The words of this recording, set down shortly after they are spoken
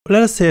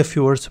let us say a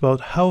few words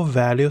about how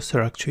values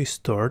are actually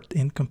stored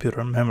in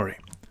computer memory.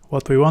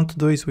 What we want to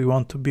do is we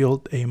want to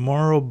build a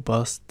more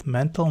robust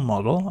mental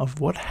model of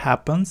what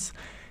happens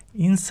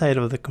inside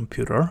of the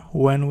computer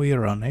when we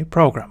run a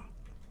program.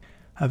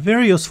 A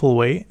very useful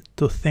way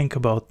to think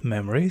about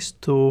memory is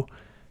to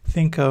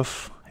think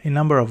of a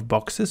number of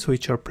boxes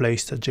which are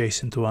placed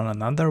adjacent to one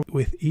another,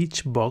 with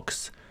each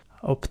box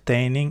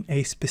obtaining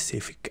a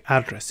specific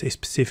address, a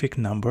specific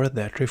number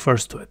that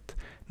refers to it.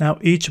 Now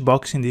each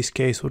box in this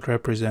case would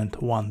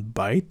represent 1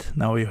 byte.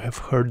 Now you have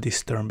heard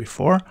this term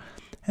before.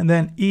 And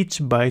then each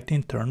byte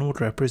in turn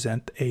would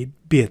represent 8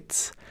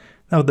 bits.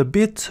 Now the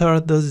bits are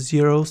the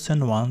zeros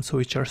and ones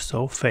which are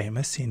so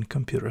famous in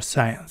computer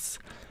science.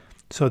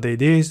 So the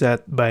idea is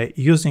that by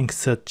using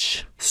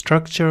such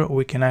structure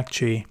we can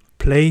actually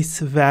place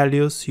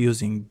values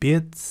using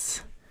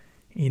bits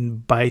in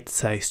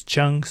bite-sized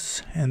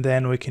chunks, and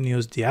then we can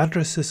use the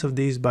addresses of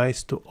these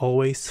bytes to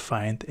always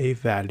find a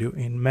value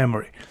in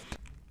memory.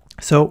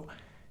 So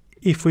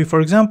if we,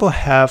 for example,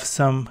 have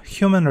some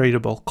human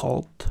readable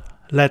code,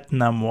 let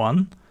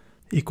num1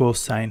 equals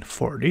sign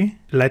 40.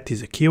 Let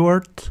is a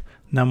keyword.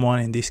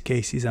 Num1 in this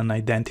case is an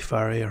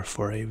identifier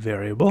for a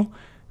variable.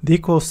 The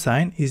equal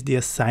sign is the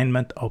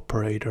assignment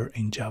operator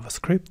in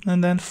JavaScript,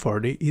 and then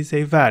 40 is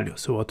a value.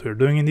 So what we're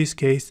doing in this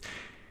case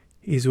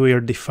is we are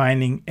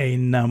defining a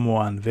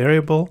num1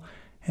 variable,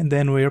 and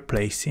then we are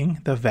placing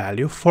the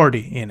value 40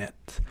 in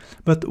it.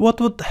 But what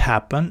would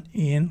happen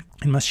in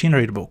machine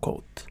readable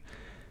code?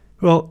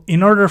 Well,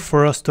 in order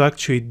for us to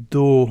actually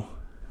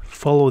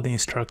follow the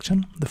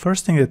instruction, the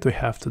first thing that we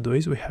have to do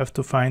is we have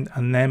to find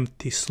an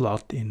empty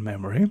slot in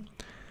memory.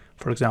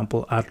 For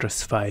example,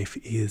 address 5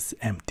 is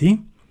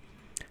empty.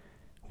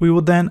 We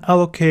would then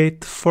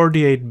allocate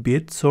 48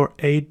 bits or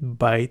 8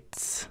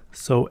 bytes,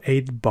 so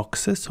 8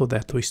 boxes, so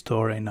that we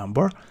store a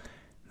number.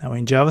 Now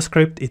in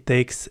JavaScript it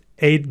takes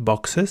 8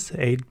 boxes,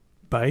 8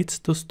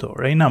 bytes to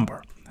store a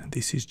number.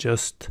 This is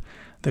just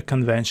the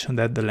convention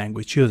that the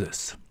language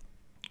uses.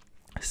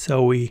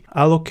 So we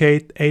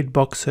allocate 8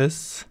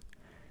 boxes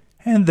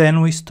and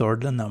then we store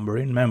the number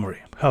in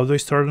memory. How do we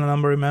store the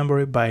number in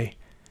memory? By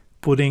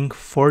putting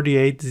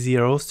 48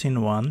 zeros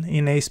in one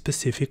in a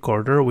specific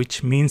order,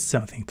 which means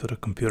something to the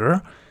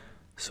computer,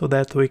 so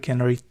that we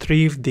can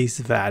retrieve this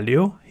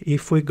value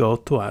if we go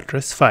to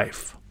address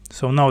 5.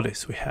 So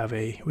notice we have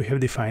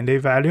defined a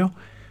value,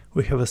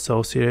 we have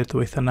associated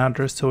with an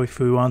address. So if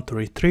we want to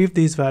retrieve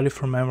this value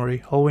from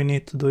memory, all we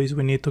need to do is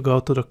we need to go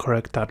to the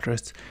correct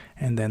address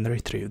and then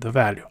retrieve the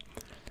value.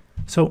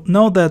 So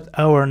know that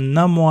our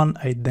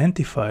num1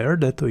 identifier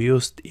that we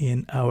used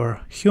in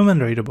our human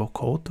readable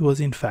code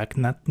was in fact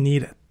not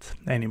needed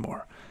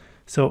anymore.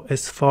 So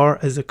as far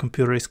as the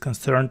computer is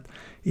concerned,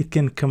 it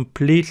can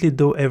completely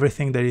do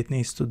everything that it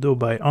needs to do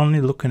by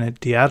only looking at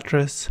the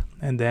address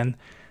and then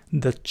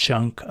the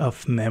chunk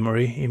of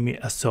memory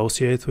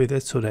associated with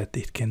it so that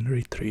it can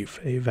retrieve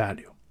a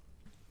value.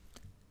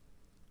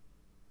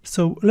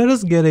 So let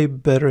us get a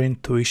better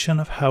intuition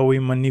of how we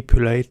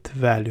manipulate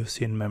values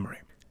in memory.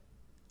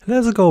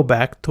 Let's go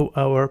back to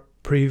our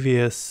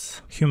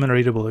previous human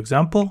readable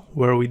example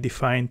where we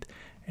defined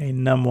a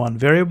num1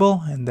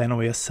 variable and then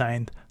we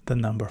assigned the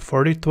number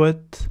 40 to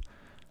it.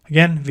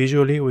 Again,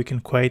 visually we can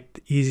quite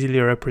easily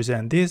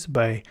represent this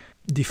by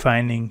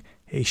defining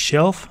a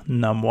shelf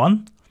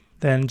num1,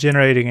 then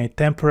generating a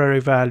temporary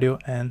value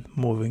and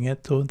moving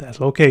it to that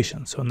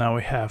location. So now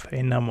we have a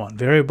num1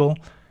 variable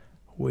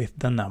with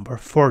the number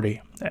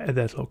 40 at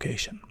that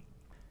location.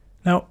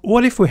 Now,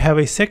 what if we have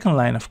a second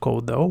line of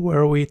code though,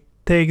 where we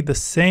take the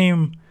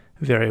same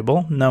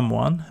variable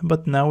num1,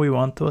 but now we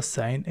want to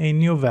assign a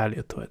new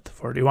value to it,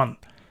 41.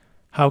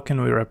 How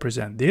can we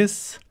represent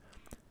this?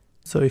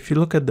 So if you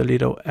look at the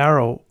little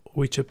arrow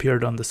which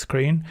appeared on the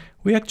screen,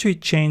 we actually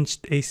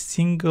changed a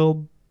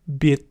single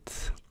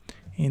bit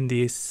in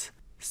this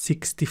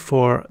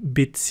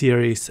 64-bit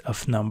series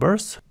of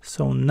numbers.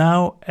 So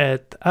now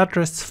at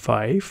address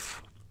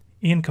 5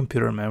 in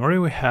computer memory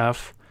we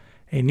have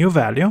a new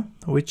value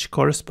which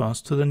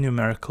corresponds to the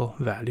numerical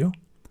value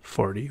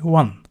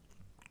 41.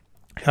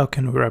 How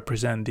can we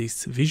represent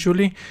this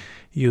visually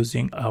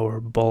using our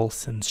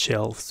balls and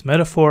shelves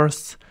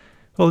metaphors?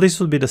 Well, this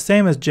will be the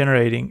same as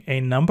generating a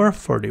number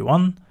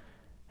 41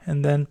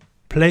 and then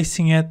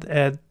placing it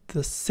at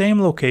the same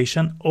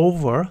location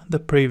over the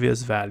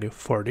previous value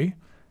 40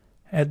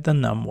 at the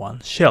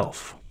num1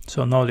 shelf.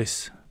 So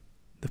notice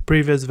the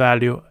previous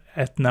value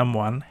at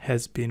num1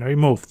 has been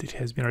removed. It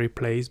has been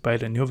replaced by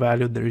the new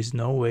value. There is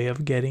no way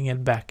of getting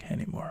it back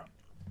anymore.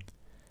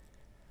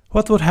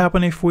 What would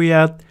happen if we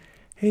add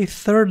a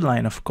third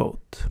line of code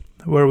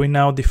where we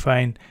now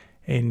define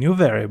a new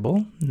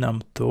variable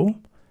num2,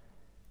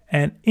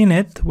 and in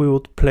it we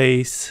would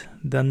place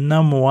the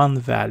num1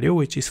 value,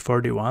 which is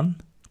 41,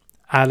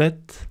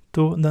 added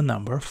to the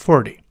number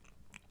 40.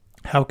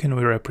 How can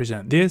we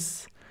represent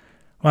this?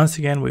 Once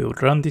again, we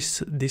would run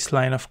this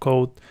line of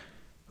code.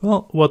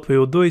 Well, what we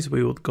would do is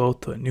we would go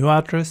to a new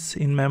address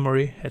in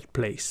memory at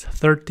place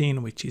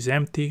 13, which is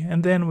empty,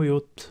 and then we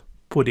would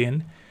put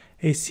in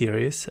a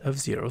series of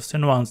zeros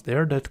and ones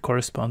there that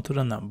correspond to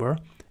the number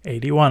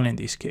 81 in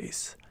this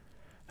case.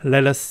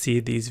 Let us see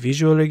this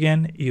visually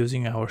again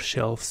using our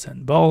shelves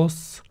and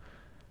balls.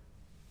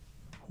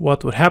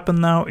 What would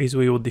happen now is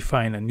we would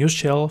define a new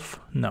shelf,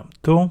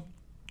 num2.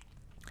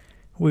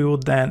 We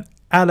would then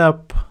add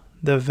up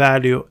the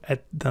value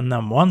at the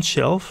num1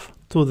 shelf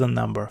to the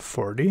number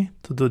 40.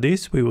 To do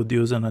this, we would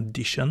use an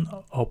addition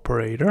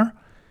operator.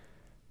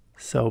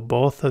 So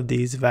both of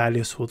these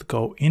values would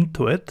go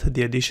into it.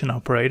 The addition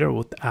operator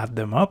would add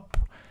them up,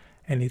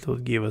 and it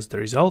would give us the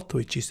result,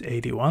 which is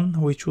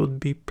 81, which would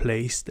be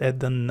placed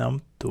at the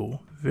num2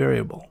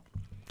 variable.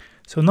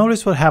 So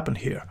notice what happened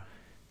here.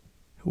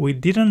 We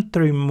didn't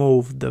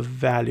remove the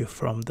value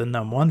from the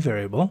num1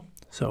 variable,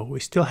 so we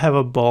still have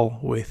a ball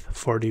with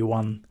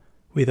 41,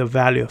 with a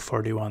value of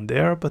 41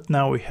 there, but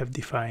now we have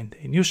defined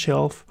a new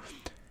shelf,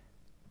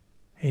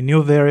 a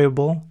new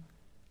variable,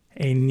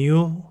 a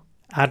new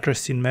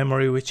address in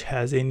memory which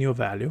has a new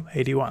value,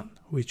 81,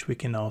 which we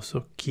can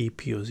also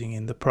keep using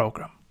in the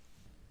program.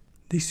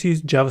 This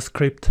is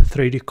JavaScript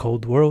 3D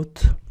Code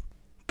World.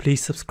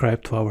 Please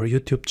subscribe to our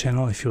YouTube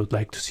channel if you would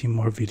like to see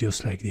more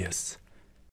videos like this.